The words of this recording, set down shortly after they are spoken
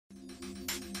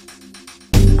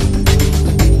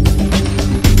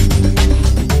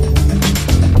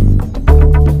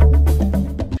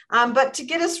But to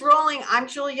get us rolling, I'm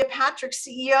Julia Patrick,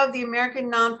 CEO of the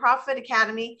American Nonprofit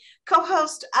Academy,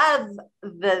 co-host of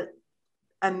the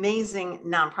amazing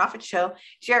nonprofit show.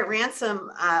 Jarrett Ransom,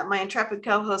 my intrepid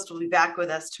co-host, will be back with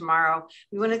us tomorrow.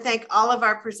 We want to thank all of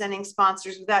our presenting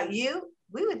sponsors. Without you,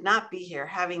 we would not be here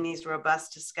having these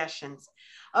robust discussions.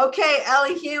 Okay,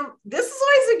 Ellie Hume, this is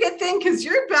always a good thing because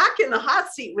you're back in the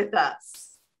hot seat with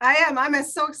us. I am. I'm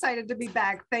so excited to be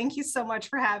back. Thank you so much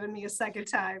for having me a second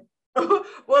time. Well,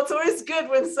 it's always good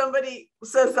when somebody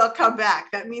says they'll come back.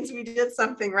 That means we did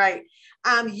something right.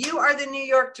 You are the New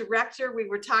York director. We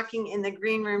were talking in the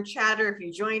green room chatter. If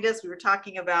you joined us, we were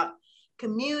talking about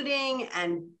commuting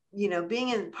and, being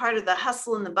in part of the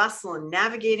hustle and the bustle and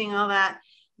navigating all that.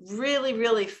 Really,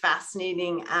 really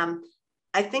fascinating.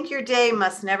 I think your day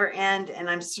must never end, and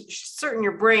I'm certain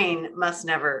your brain must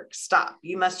never stop.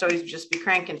 You must always just be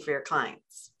cranking for your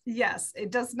clients. Yes,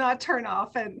 it does not turn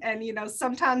off. And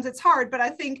sometimes it's hard, but I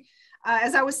think,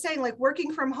 as I was saying, like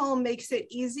working from home makes it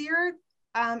easier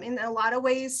in a lot of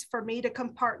ways for me to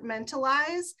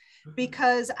compartmentalize,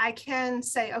 because I can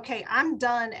say, okay, I'm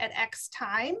done at X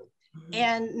time.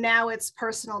 And now it's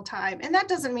personal time. And that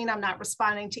doesn't mean I'm not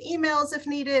responding to emails if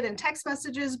needed and text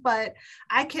messages, but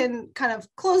I can kind of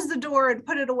close the door and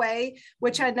put it away,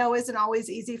 which I know isn't always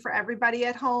easy for everybody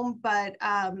at home. But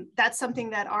that's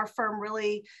something that our firm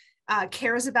really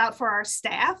cares about for our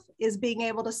staff, is being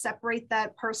able to separate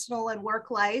that personal and work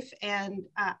life. And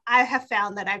I have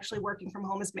found that actually working from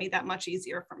home has made that much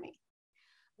easier for me.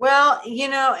 Well,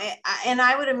 and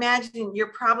I would imagine you're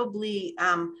probably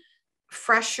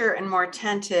fresher and more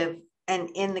attentive and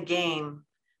in the game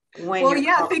when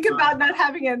think about not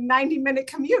having a 90-minute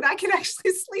commute. I can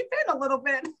actually sleep in a little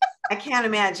bit. I can't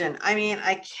imagine.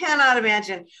 I cannot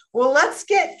imagine. Well, let's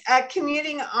get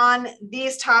commuting on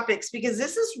these topics, because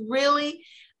this is really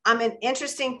an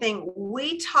interesting thing.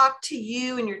 We talked to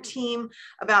you and your team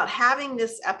about having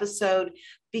this episode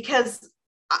because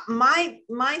my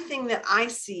thing that I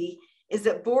see is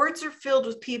that boards are filled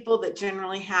with people that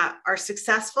generally are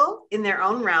successful in their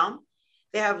own realm.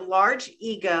 They have large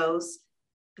egos.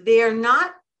 They are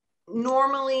not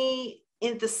normally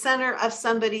in the center of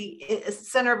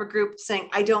center of a group saying,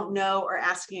 I don't know, or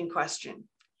asking a question.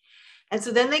 And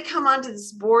so then they come onto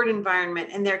this board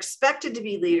environment and they're expected to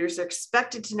be leaders. They're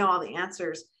expected to know all the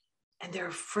answers. And they're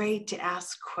afraid to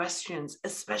ask questions,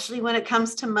 especially when it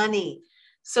comes to money.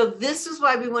 So this is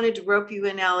why we wanted to rope you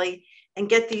in, Ellie, and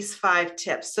get these 5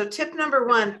 tips. So tip number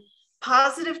 1,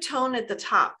 positive tone at the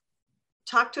top.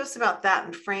 Talk to us about that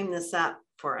and frame this up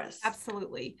for us.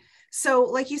 Absolutely. So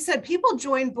like you said, people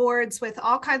join boards with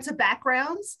all kinds of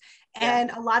backgrounds,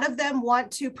 and a lot of them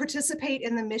want to participate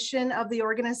in the mission of the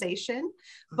organization,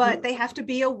 but they have to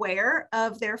be aware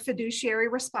of their fiduciary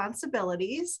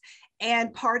responsibilities.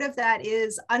 And part of that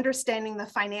is understanding the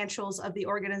financials of the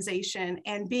organization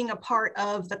and being a part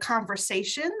of the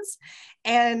conversations.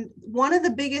 And one of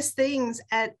the biggest things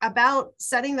about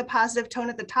setting the positive tone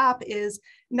at the top is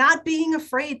not being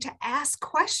afraid to ask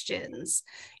questions.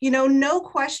 No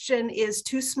question is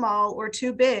too small or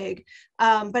too big,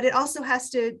 but it also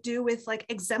has to do with like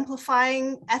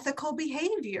exemplifying ethical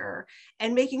behavior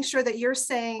and making sure that you're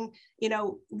saying,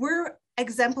 we're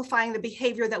exemplifying the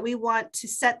behavior that we want to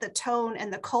set the tone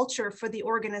and the culture for the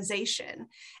organization.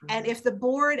 And if the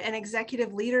board and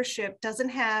executive leadership doesn't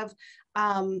have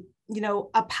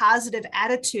a positive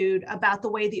attitude about the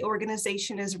way the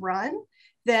organization is run,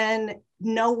 then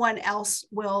no one else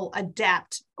will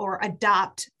adapt or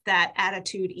adopt that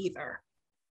attitude either.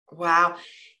 Wow.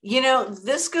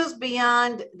 This goes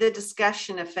beyond the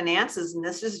discussion of finances, and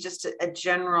this is just a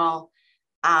general,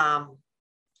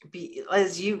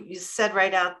 as you said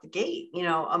right out the gate,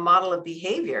 a model of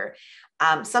behavior,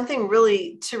 something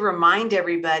really to remind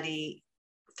everybody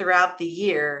throughout the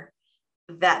year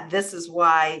that this is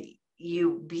why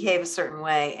you behave a certain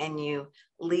way and you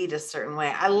lead a certain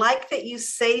way. I like that you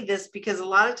say this, because a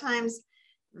lot of times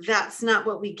that's not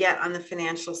what we get on the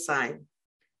financial side.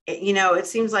 It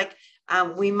seems like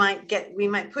we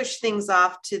might push things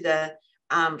off to the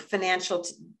financial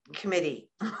committee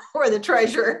or the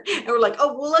treasurer, and we're like,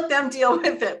 oh, we'll let them deal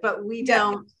with it, but we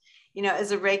don't,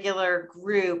 as a regular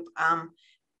group,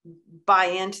 buy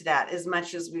into that as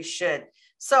much as we should.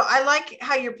 So I like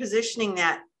how you're positioning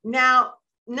that. Now,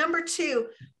 number 2,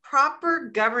 proper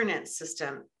governance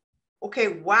system. Okay,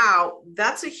 wow,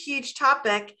 that's a huge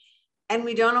topic, and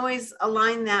we don't always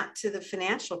align that to the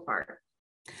financial part.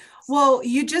 Well,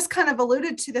 you just kind of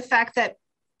alluded to the fact that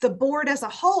the board as a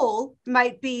whole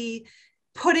might be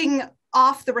putting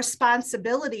off the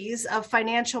responsibilities of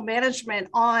financial management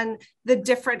on the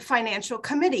different financial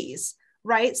committees.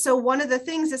 right? So one of the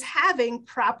things is having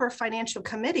proper financial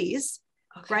committees,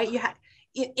 Okay. right?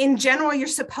 In general, you're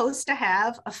supposed to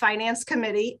have a finance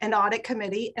committee, an audit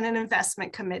committee, and an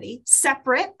investment committee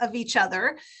separate of each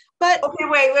other. But okay,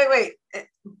 wait.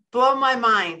 Blow my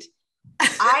mind.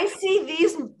 I see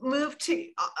these moved to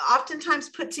oftentimes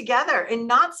put together and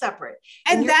not separate.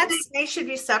 And they should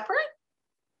be separate?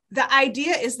 The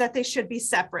idea is that they should be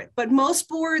separate, but most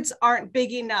boards aren't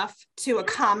big enough to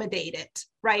accommodate it,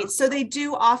 right? So they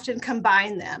do often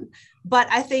combine them. But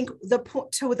I think the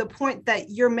point that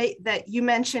you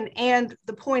mentioned, and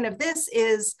the point of this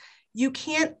is, you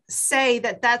can't say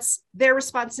that that's their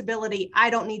responsibility. I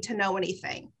don't need to know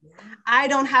anything. I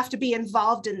don't have to be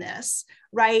involved in this,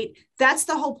 right? That's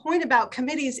the whole point about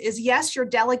committees is, yes, you're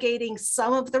delegating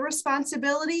some of the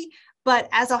responsibility, but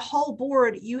as a whole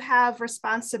board, you have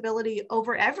responsibility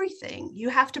over everything. You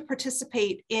have to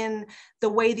participate in the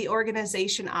way the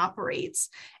organization operates.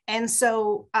 And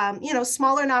so,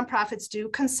 smaller nonprofits do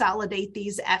consolidate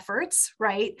these efforts,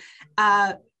 right?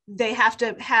 They have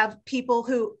to have people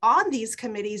who on these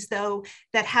committees, though,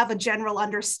 that have a general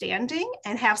understanding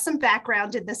and have some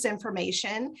background in this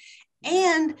information.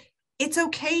 And it's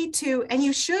okay to, and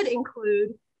you should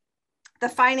include the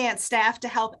finance staff to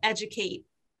help educate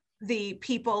the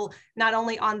people, not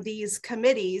only on these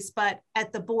committees, but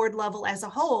at the board level as a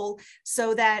whole,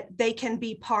 so that they can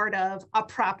be part of a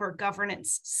proper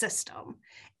governance system.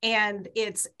 And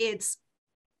it's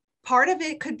part of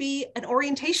it could be an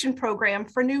orientation program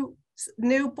for new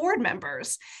board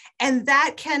members. And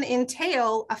that can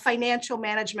entail a financial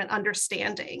management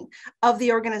understanding of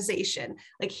the organization.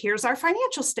 Like, here's our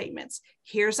financial statements.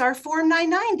 Here's our Form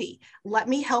 990. Let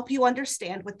me help you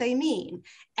understand what they mean,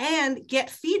 and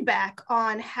get feedback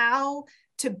on how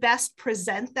to best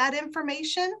present that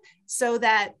information so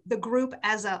that the group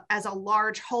as a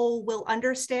large whole will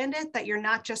understand it, that you're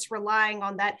not just relying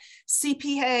on that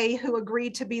CPA who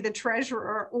agreed to be the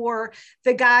treasurer, or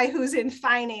the guy who's in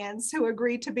finance who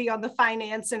agreed to be on the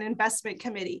finance and investment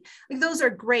committee. Like, those are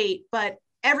great, but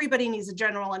everybody needs a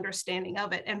general understanding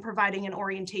of it, and providing an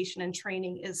orientation and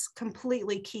training is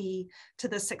completely key to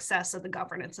the success of the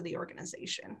governance of the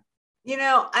organization.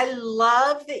 I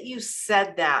love that you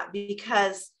said that,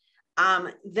 because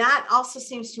that also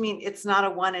seems to mean it's not a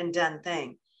one and done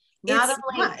thing. Not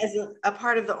only as a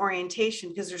part of the orientation,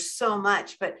 because there's so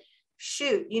much, but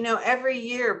shoot, every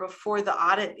year before the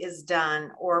audit is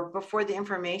done or before the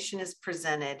information is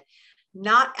presented,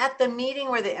 not at the meeting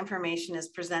where the information is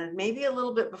presented, maybe a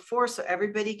little bit before, so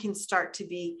everybody can start to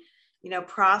be,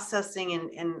 processing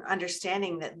and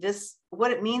understanding that what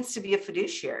it means to be a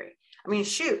fiduciary. I mean,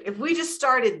 shoot, if we just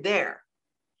started there,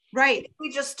 right? If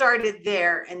we just started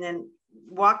there and then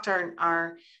walked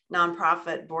our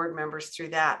nonprofit board members through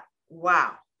that.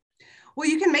 Wow. Well,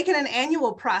 you can make it an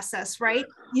annual process, right?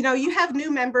 You have new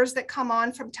members that come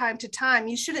on from time to time.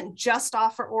 You shouldn't just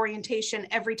offer orientation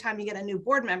every time you get a new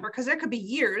board member, because there could be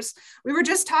years. We were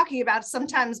just talking about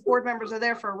sometimes board members are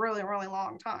there for a really, really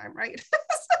long time, right?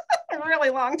 A really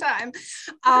long time.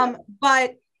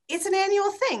 But it's an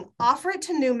annual thing. Offer it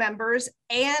to new members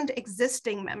and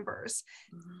existing members.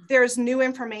 There's new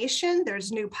information,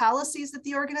 there's new policies that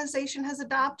the organization has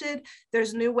adopted,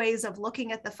 there's new ways of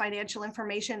looking at the financial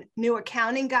information, new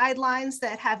accounting guidelines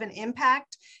that have an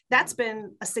impact. That's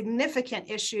been a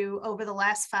significant issue over the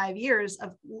last 5 years,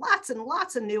 of lots and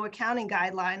lots of new accounting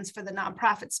guidelines for the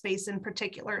nonprofit space in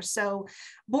particular. So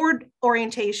board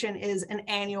orientation is an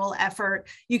annual effort.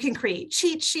 You can create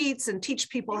cheat sheets and teach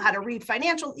people how to read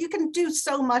financial. You can do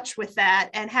so much with that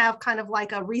and have kind of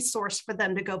like a resource for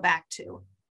them to go back to.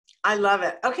 I love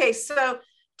it. Okay, so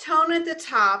tone at the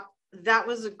top, that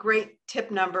was a great tip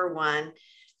number one.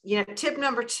 Tip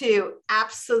number two,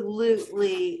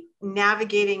 absolutely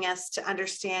navigating us to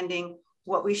understanding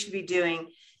what we should be doing.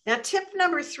 Now, tip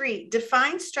number three,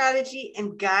 define strategy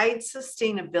and guide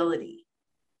sustainability.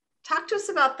 Talk to us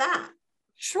about that.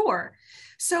 Sure.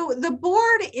 So the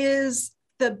board is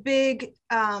the big,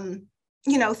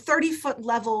 30-foot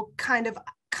level kind of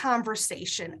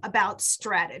conversation about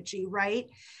strategy, right?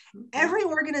 Mm-hmm. Every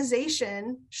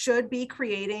organization should be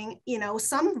creating,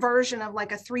 some version of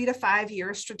like a 3 to 5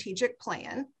 year strategic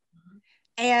plan.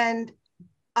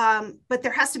 Mm-hmm. But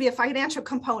there has to be a financial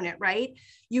component, right?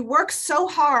 You work so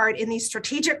hard in these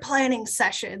strategic planning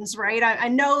sessions, right? I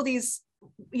know these,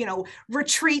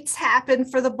 retreats happen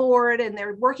for the board, and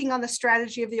they're working on the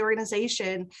strategy of the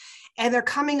organization, and they're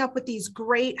coming up with these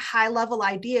great high level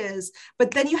ideas,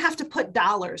 but then you have to put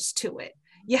dollars to it.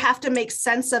 You have to make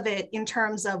sense of it in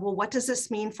terms of, well, what does this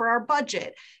mean for our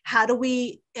budget? How do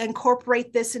we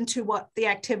incorporate this into what the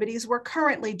activities we're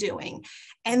currently doing?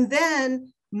 And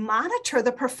then monitor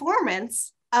the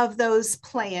performance of those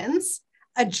plans,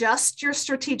 adjust your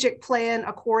strategic plan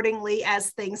accordingly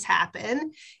as things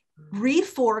happen,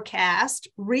 reforecast,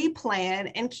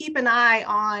 replan, and keep an eye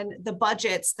on the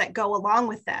budgets that go along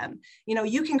with them. You know,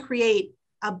 you can create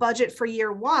a budget for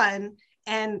year one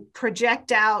and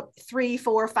project out 3,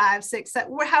 4, 5, 6,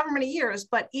 however many years,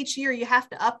 but each year you have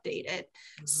to update it.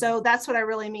 Mm-hmm. So that's what I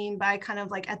really mean by kind of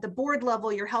like at the board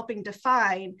level, you're helping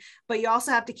define, but you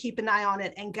also have to keep an eye on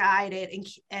it and guide it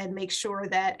and make sure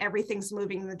that everything's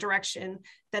moving in the direction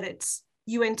that it's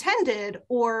you intended,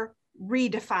 or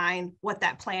redefine what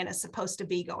that plan is supposed to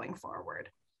be going forward.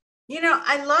 You know,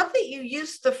 I love that you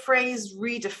used the phrase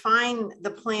redefine the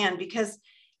plan, because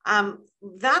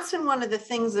that's been one of the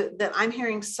things that I'm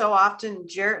hearing so often.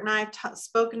 Jarrett and I have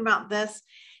spoken about this,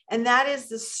 and that is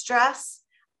the stress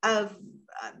of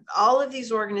all of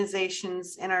these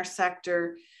organizations in our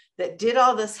sector that did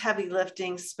all this heavy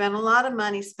lifting, spent a lot of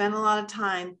money, spent a lot of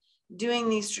time doing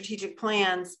these strategic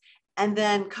plans, and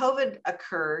then COVID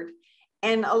occurred,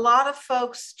 and a lot of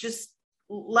folks just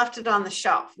left it on the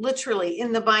shelf, literally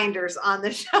in the binders on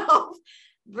the shelf,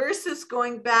 versus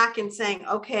going back and saying,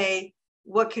 okay,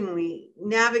 what can we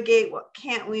navigate? What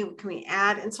can't we? What can we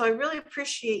add? And so I really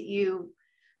appreciate you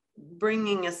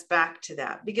bringing us back to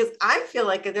that, because I feel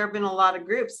like there have been a lot of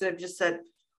groups that have just said,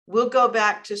 we'll go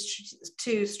back to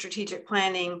strategic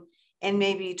planning in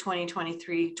maybe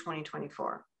 2023,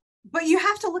 2024. But you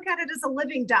have to look at it as a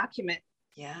living document.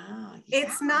 Yeah.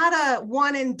 It's not a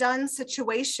one and done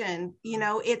situation. You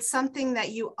know, it's something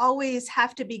that you always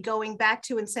have to be going back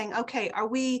to and saying, okay, are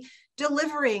we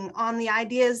delivering on the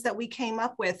ideas that we came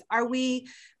up with? Are we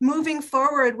moving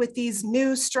forward with these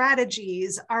new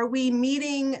strategies? Are we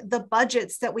meeting the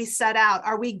budgets that we set out?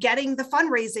 Are we getting the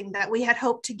fundraising that we had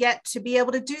hoped to get to be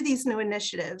able to do these new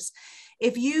initiatives?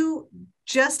 If you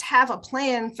just have a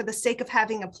plan for the sake of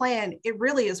having a plan, it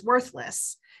really is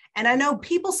worthless. And I know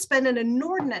people spend an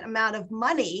inordinate amount of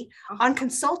money on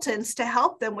consultants to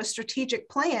help them with strategic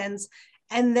plans.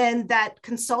 And then that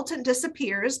consultant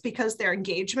disappears because their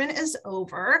engagement is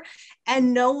over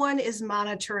and no one is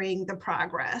monitoring the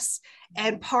progress.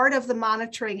 And part of the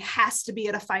monitoring has to be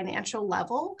at a financial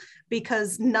level,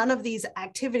 because none of these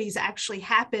activities actually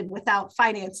happen without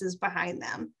finances behind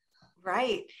them.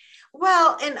 Right.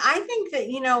 Well, and I think that,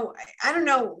 you know, I don't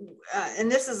know,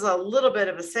 and this is a little bit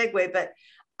of a segue, but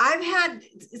I've had,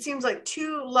 it seems like,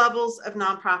 2 levels of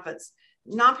nonprofits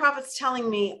telling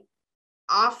me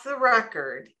off the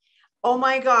record, oh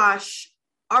my gosh,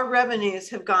 our revenues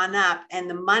have gone up and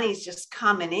the money's just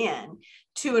coming in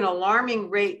to an alarming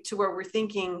rate to where we're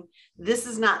thinking this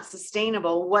is not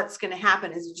sustainable. What's going to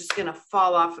happen? Is it just going to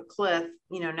fall off a cliff,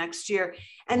 you know, next year?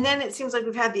 And then it seems like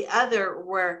we've had the other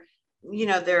where, you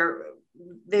know,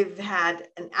 they've had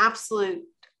an absolute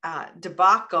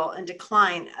debacle and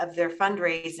decline of their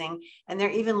fundraising. And they're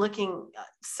even looking at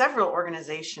several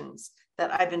organizations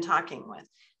that I've been talking with,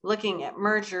 looking at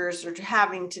mergers or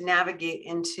having to navigate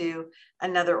into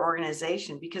another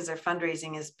organization because their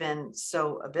fundraising has been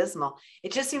so abysmal.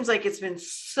 It just seems like it's been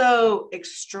so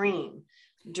extreme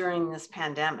during this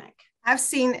pandemic. I've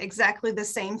seen exactly the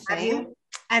same thing.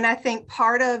 And I think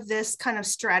part of this kind of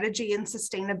strategy and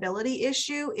sustainability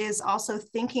issue is also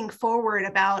thinking forward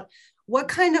about what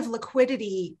kind of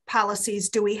liquidity policies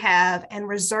do we have and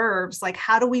reserves? Like,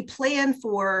 how do we plan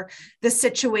for the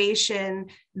situation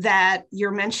that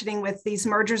you're mentioning with these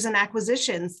mergers and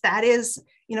acquisitions? That is,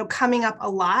 you know, coming up a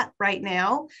lot right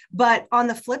now. But on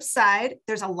the flip side,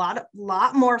 there's a lot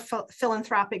more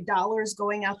philanthropic dollars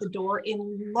going out the door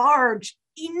in large,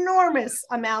 enormous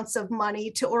amounts of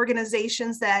money to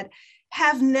organizations that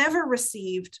have never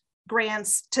received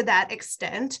grants to that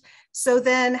extent. So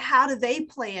then how do they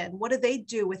plan? What do they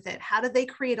do with it? How do they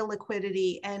create a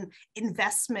liquidity and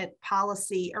investment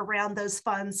policy around those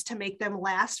funds to make them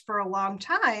last for a long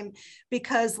time?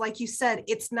 Because like you said,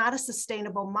 it's not a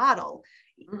sustainable model.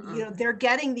 Mm-mm. You know, they're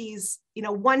getting these, you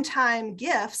know, one-time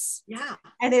gifts. Yeah.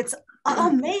 And it's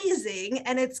amazing.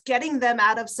 And it's getting them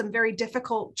out of some very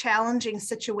difficult, challenging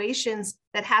situations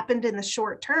that happened in the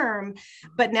short term.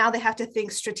 But now they have to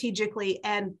think strategically.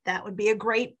 And that would be a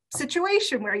great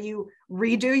situation where you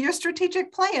redo your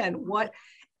strategic plan,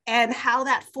 and how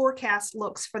that forecast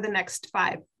looks for the next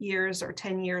 5 years or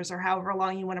 10 years or however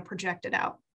long you want to project it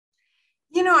out.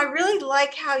 You know, I really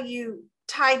like how you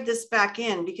tied this back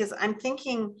in, because I'm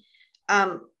thinking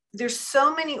there's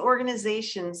so many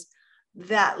organizations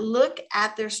that look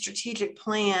at their strategic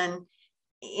plan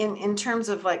in terms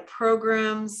of like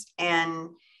programs and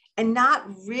not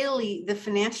really the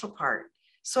financial part.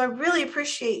 So I really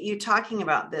appreciate you talking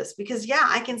about this, because yeah,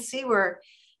 I can see where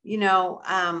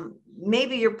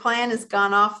maybe your plan has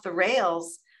gone off the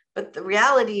rails, but the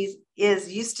reality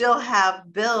is you still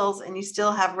have bills and you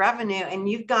still have revenue, and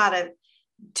you've got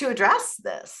to address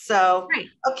this. So, right.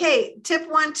 Okay, tip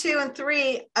 1, 2, and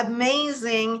 3,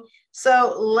 amazing.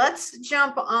 So let's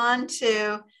jump on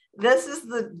to, this is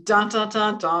the dun, dun,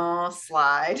 dun, dun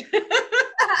slide.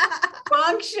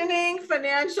 Functioning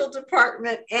financial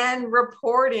department and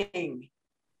reporting.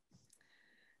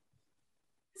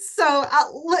 So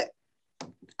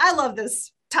I love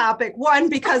this topic. One,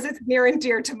 because it's near and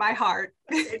dear to my heart.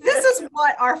 This is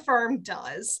what our firm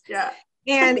does. Yeah.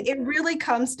 And it really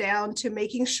comes down to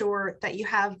making sure that you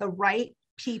have the right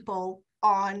people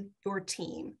on your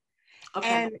team. Okay.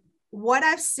 And what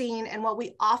I've seen and what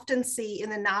we often see in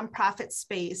the nonprofit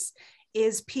space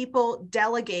is people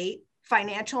delegate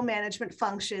financial management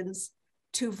functions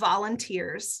to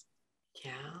volunteers.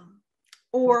 Yeah.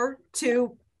 Or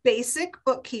to basic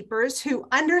bookkeepers who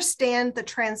understand the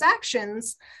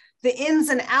transactions, the ins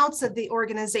and outs of the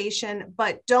organization,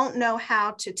 but don't know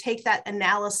how to take that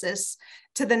analysis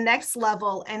to the next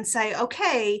level and say,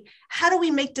 okay, how do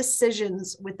we make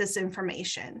decisions with this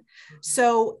information? Mm-hmm.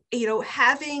 So,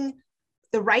 having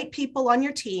the right people on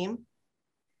your team,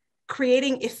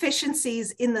 creating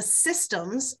efficiencies in the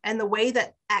systems and the way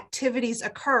that activities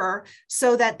occur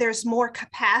so that there's more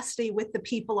capacity with the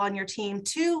people on your team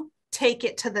to take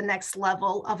it to the next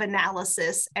level of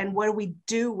analysis. And what do we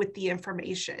do with the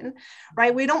information,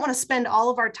 right? We don't want to spend all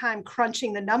of our time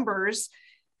crunching the numbers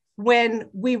when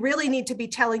we really need to be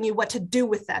telling you what to do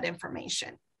with that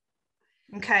information.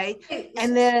 Okay.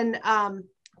 And then,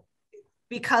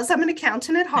 because I'm an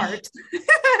accountant at heart,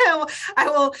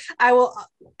 I will,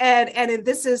 and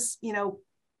this is,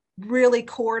 really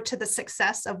core to the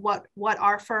success of what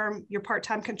our firm, your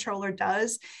part-time controller,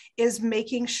 does, is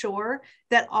making sure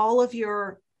that all of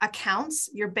your accounts,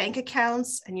 your bank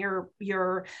accounts and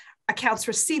your accounts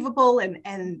receivable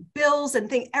and bills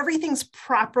and everything's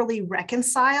properly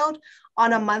reconciled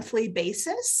on a monthly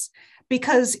basis.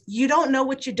 Because you don't know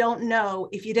what you don't know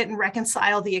if you didn't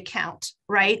reconcile the account,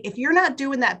 right? If you're not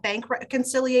doing that bank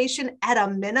reconciliation at a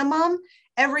minimum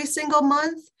every single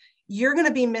month, you're going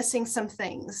to be missing some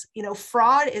things.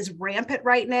 Fraud is rampant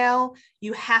right now.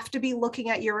 You have to be looking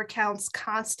at your accounts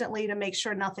constantly to make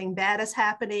sure nothing bad is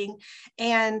happening.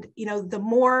 And, the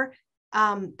more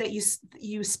that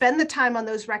you spend the time on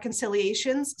those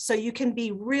reconciliations, so you can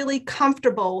be really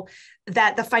comfortable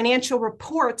that the financial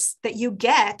reports that you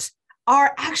get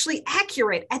are actually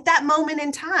accurate at that moment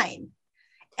in time.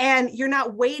 And you're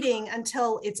not waiting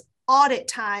until it's audit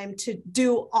time to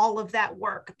do all of that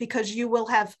work, because you will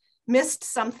have missed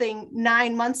something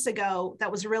 9 months ago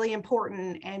that was really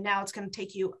important. And now it's going to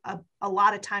take you a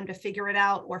lot of time to figure it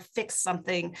out or fix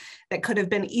something that could have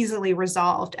been easily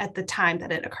resolved at the time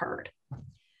that it occurred.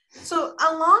 So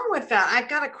along with that, I've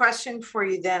got a question for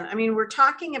you then. I mean, we're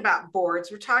talking about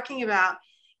boards, we're talking about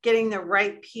getting the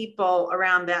right people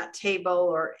around that table,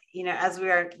 or, as we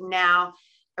are now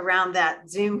around that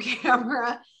Zoom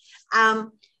camera.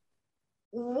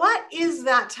 What is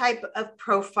that type of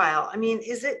profile? I mean,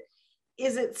 is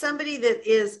it somebody that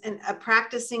is a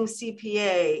practicing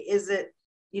CPA? Is it,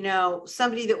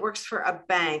 somebody that works for a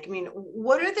bank? I mean,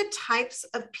 what are the types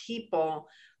of people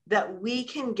that we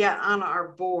can get on our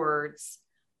boards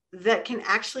that can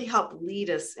actually help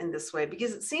lead us in this way?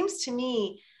 Because it seems to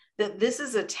me that this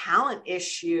is a talent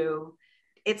issue.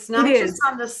 It's not just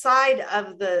on the side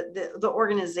of the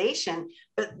organization,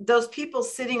 but those people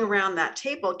sitting around that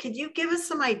table. Could you give us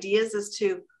some ideas as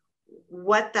to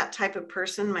what that type of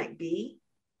person might be?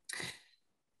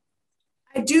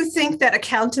 I do think that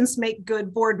accountants make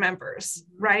good board members,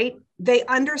 right? They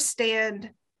understand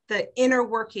the inner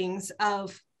workings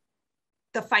of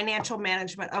the financial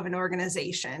management of an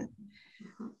organization.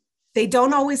 They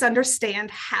don't always understand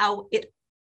how it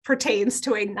pertains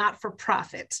to a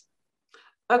not-for-profit.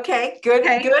 Okay, good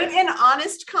and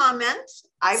honest comment.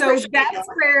 So that's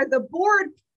where the board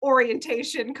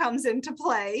orientation comes into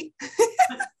play.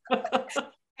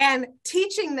 And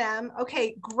teaching them,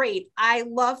 okay, great. I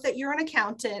love that you're an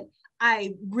accountant.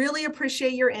 I really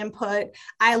appreciate your input.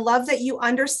 I love that you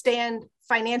understand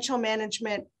financial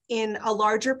management in a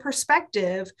larger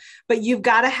perspective, but you've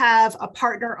got to have a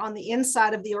partner on the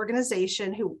inside of the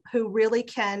organization who really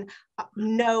can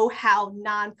know how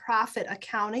nonprofit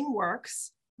accounting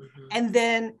works, and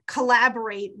then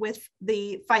collaborate with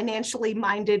the financially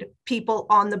minded people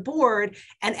on the board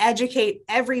and educate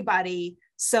everybody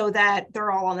so that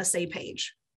they're all on the same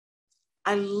page.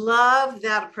 I love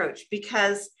that approach,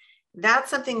 because that's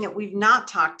something that we've not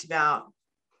talked about.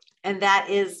 And that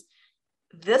is,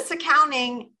 this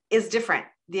accounting is different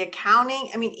the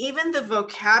accounting, I mean, even the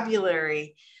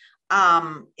vocabulary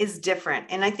is different.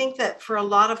 And I think that for a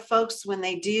lot of folks, when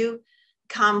they do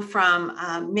come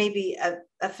from maybe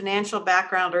a financial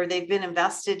background, or they've been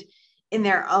invested in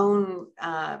their own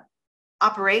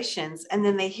operations, and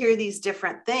then they hear these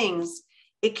different things,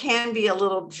 it can be a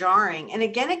little jarring. And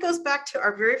again, it goes back to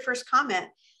our very first comment,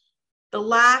 the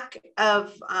lack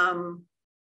of,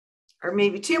 or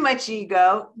maybe too much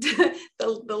ego,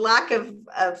 the lack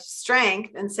of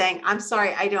strength, and saying, I'm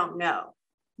sorry, I don't know.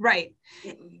 Right.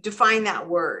 Define that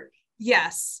word.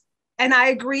 Yes. And I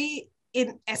agree,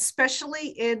 especially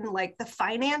in like the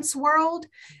finance world,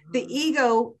 the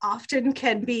ego often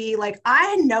can be like,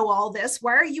 I know all this.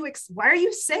 Why are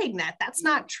you saying that? That's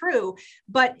not true.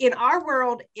 But in our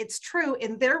world, it's true.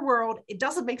 In their world, it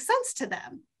doesn't make sense to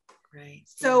them. Right.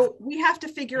 So we have to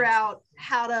figure out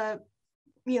how to,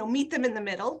 meet them in the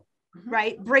middle,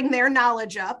 right? Bring their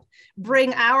knowledge up,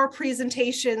 bring our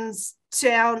presentations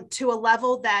down to a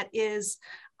level that is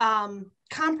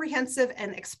comprehensive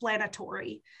and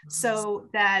explanatory, so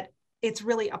that it's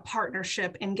really a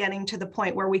partnership in getting to the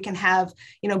point where we can have,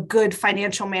 good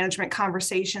financial management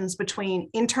conversations between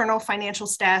internal financial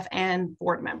staff and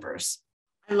board members.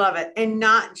 I love it. And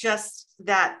not just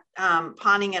that,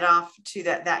 pawning it off to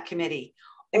that committee,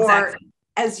 exactly.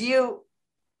 Or as you,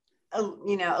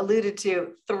 alluded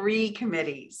to, 3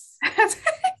 committees.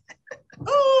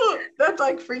 Oh, that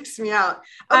like freaks me out.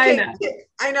 Okay.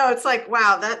 I know. It's like,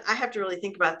 wow, that I have to really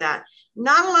think about that.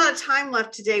 Not a lot of time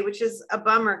left today, which is a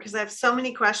bummer because I have so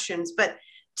many questions. But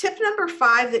tip number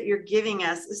 5 that you're giving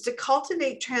us is to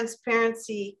cultivate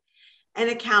transparency and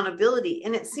accountability.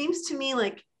 And it seems to me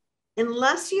like,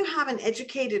 unless you have an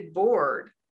educated board,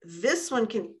 this one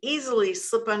can easily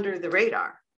slip under the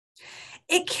radar.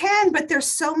 It can, but there's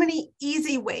so many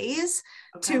easy ways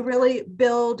to really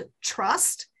build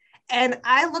trust. And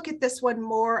I look at this one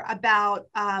more about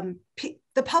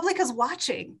the public is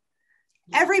watching.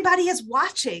 Everybody is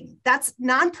watching. That's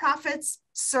nonprofits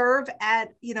serve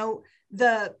at,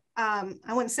 the, I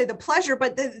wouldn't say the pleasure,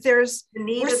 but we're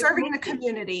serving the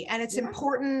community, and it's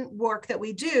important work that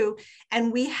we do,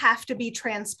 and we have to be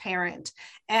transparent.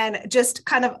 And just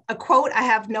kind of a quote, I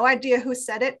have no idea who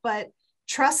said it, but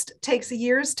trust takes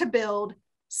years to build,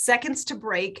 seconds to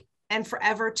break, and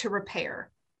forever to repair.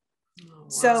 Oh, wow.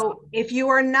 So if you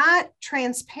are not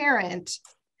transparent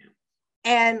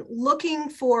and looking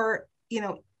for,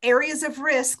 areas of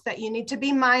risk that you need to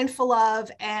be mindful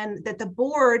of, and that the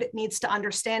board needs to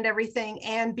understand everything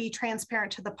and be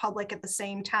transparent to the public at the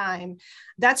same time,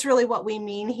 that's really what we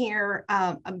mean here.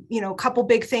 A couple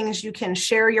big things: you can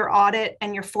share your audit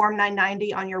and your Form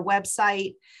 990 on your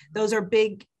website. Those are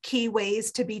big key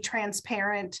ways to be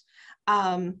transparent.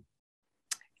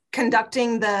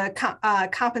 Conducting the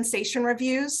compensation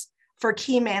reviews for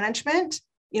key management,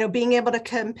 being able to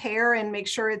compare and make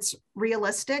sure it's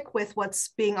realistic with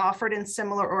what's being offered in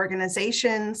similar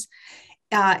organizations,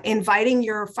 inviting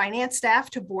your finance staff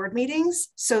to board meetings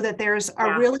so that there's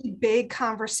a really big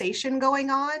conversation going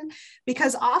on,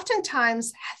 because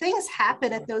oftentimes things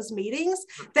happen at those meetings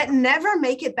that never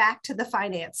make it back to the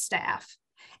finance staff.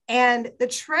 And the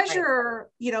treasurer,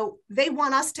 they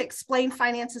want us to explain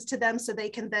finances to them so they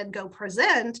can then go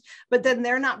present, but then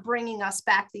they're not bringing us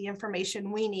back the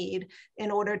information we need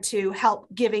in order to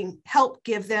help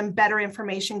give them better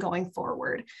information going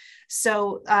forward.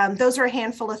 So those are a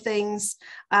handful of things.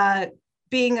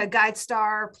 Being a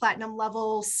GuideStar Platinum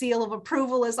level seal of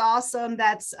approval is awesome.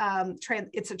 That's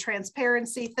it's a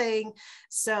transparency thing.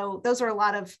 So those are a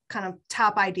lot of kind of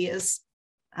top ideas.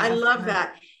 I love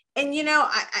that. And,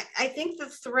 I think the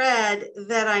thread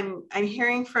that I'm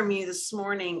hearing from you this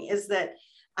morning is that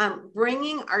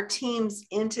bringing our teams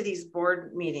into these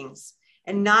board meetings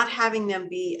and not having them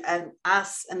be an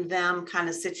us and them kind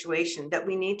of situation, that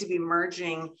we need to be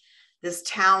merging this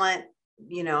talent,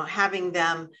 having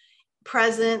them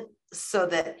present so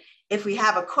that if we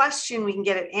have a question, we can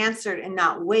get it answered and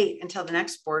not wait until the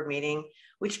next board meeting,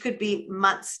 which could be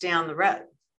months down the road.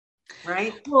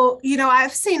 Right. Well,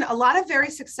 I've seen a lot of very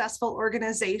successful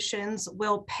organizations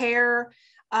will pair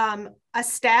a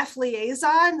staff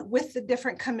liaison with the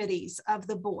different committees of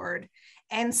the board.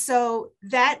 And so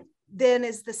that then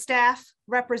is the staff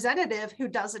representative who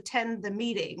does attend the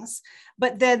meetings,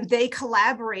 but then they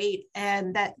collaborate,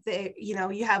 and that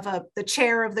you have the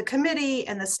chair of the committee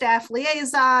and the staff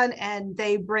liaison, and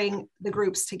they bring the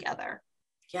groups together.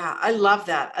 Yeah, I love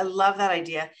that. I love that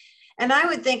idea. And I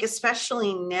would think,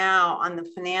 especially now on the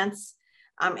finance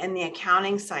and the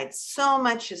accounting side, so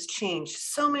much has changed.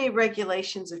 So many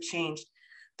regulations have changed.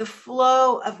 The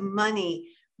flow of money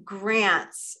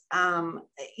grants,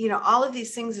 all of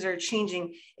these things that are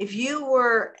changing. If you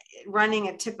were running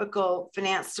a typical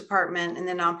finance department in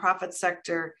the nonprofit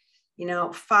sector,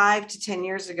 5 to 10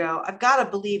 years ago, I've got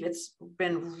to believe it's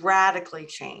been radically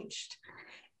changed.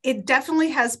 It definitely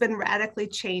has been radically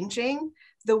changing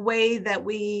the way that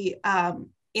we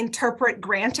interpret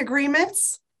grant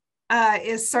agreements.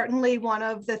 Is certainly one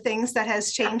of the things that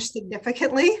has changed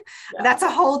significantly. Yeah. That's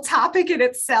a whole topic in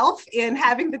itself, in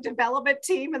having the development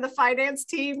team and the finance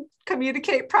team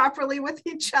communicate properly with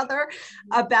each other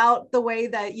about the way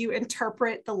that you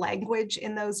interpret the language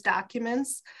in those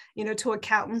documents. To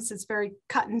accountants, it's very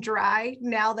cut and dry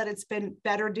now that it's been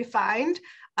better defined.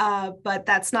 But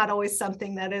that's not always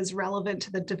something that is relevant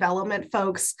to the development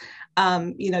folks.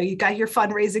 You got your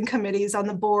fundraising committees on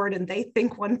the board and they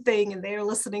think one thing and they're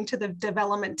listening to the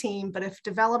development team. But if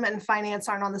development and finance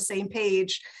aren't on the same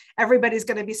page, everybody's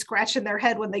going to be scratching their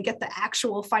head when they get the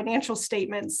actual financial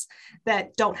statements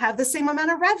that don't have the same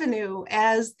amount of revenue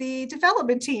as the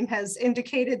development team has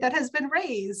indicated that has been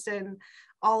raised. And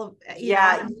all of,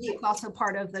 it's also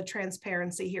part of the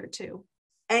transparency here too.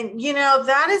 And,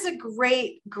 that is a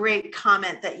great, great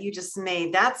comment that you just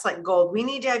made. That's like gold. We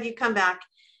need to have you come back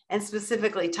and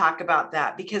specifically talk about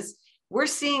that, because we're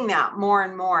seeing that more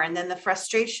and more. And then the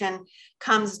frustration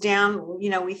comes down,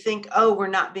 we think,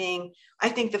 I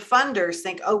think the funders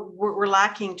think, we're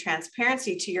lacking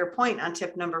transparency, to your point on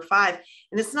tip number 5.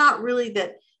 And it's not really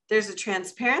that there's a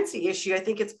transparency issue. I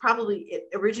think it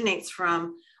originates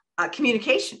from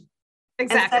communication.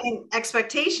 Exactly. And setting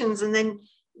expectations. And then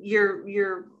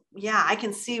I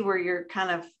can see where you're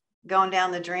kind of going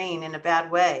down the drain in a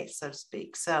bad way, so to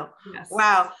speak. So, yes.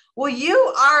 Wow. Well, you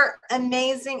are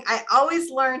amazing. I always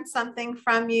learn something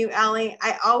from you, Ellie.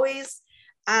 I always,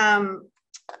 I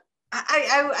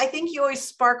think you always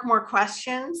spark more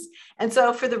questions. And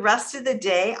so for the rest of the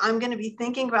day, I'm going to be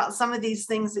thinking about some of these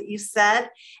things that you said.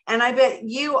 And I bet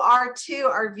you are too,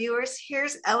 our viewers.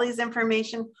 Here's Ellie's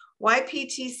information,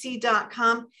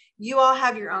 yptc.com. You all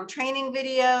have your own training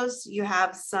videos. You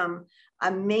have some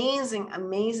amazing,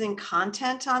 amazing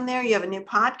content on there. You have a new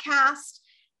podcast.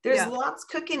 There's lots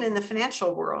cooking in the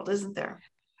financial world, isn't there?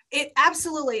 It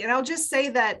absolutely. And I'll just say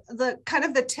that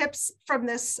the tips from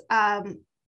this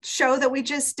show that we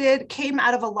just did came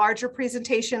out of a larger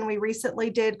presentation we recently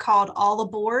did called All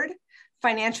Aboard: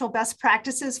 Financial Best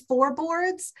Practices for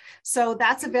Boards. So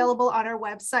that's available on our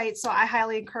website. So I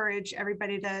highly encourage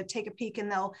everybody to take a peek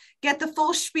and they'll get the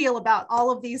full spiel about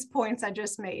all of these points I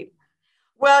just made.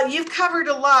 Well, you've covered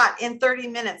a lot in 30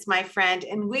 minutes, my friend,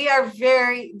 and we are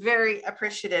very, very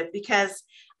appreciative because,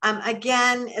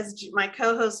 again, as my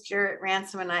co-host Jarrett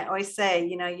Ransom and I always say,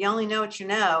 you only know what you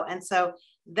know. And so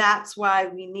that's why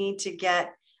we need to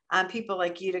get people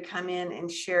like you to come in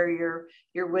and share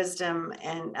your wisdom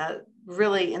and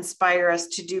really inspire us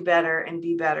to do better and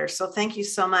be better. So thank you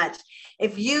so much.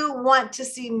 If you want to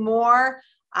see more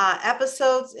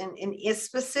episodes and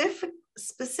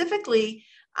specifically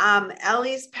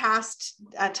Ellie's past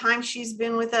time she's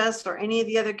been with us, or any of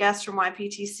the other guests from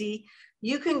YPTC,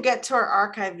 you can get to our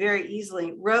archive very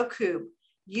easily. Roku,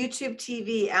 YouTube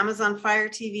TV, Amazon Fire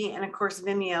TV, and of course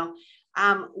Vimeo.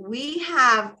 We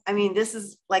have, this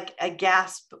is like a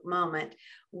gasp moment.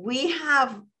 We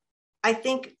have, I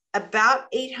think, about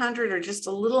 800 or just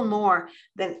a little more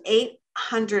than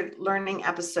 800 learning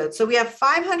episodes. So we have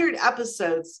 500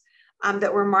 episodes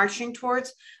that we're marching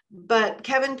towards. But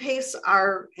Kevin Pace,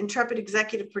 our intrepid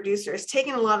executive producer, has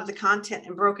taken a lot of the content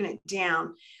and broken it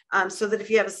down so that if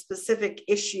you have a specific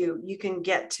issue, you can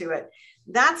get to it.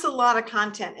 That's a lot of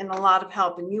content and a lot of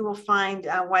help. And you will find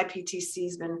YPTC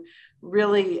has been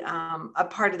really a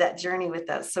part of that journey with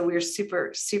us. So we're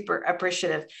super, super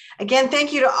appreciative. Again,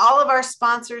 thank you to all of our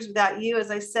sponsors. Without you,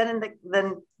 as I said in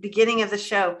the beginning of the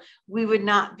show, we would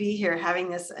not be here having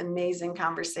this amazing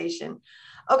conversation.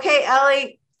 Okay,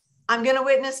 Ellie, I'm going to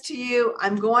witness to you.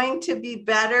 I'm going to be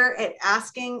better at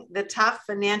asking the tough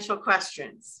financial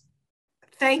questions.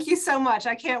 Thank you so much.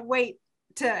 I can't wait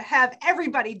to have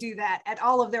everybody do that at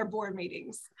all of their board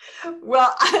meetings.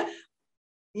 Well,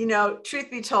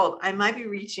 truth be told, I might be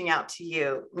reaching out to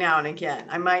you now and again.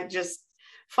 I might just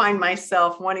find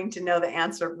myself wanting to know the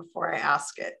answer before I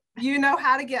ask it. You know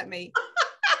how to get me.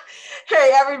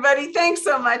 Hey, everybody, thanks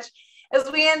so much.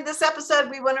 As we end this episode,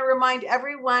 we want to remind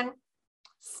everyone,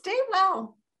 stay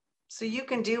well so you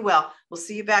can do well. We'll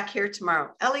see you back here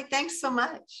tomorrow. Ellie, thanks so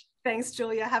much. Thanks,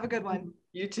 Julia. Have a good one.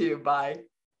 You too. Bye.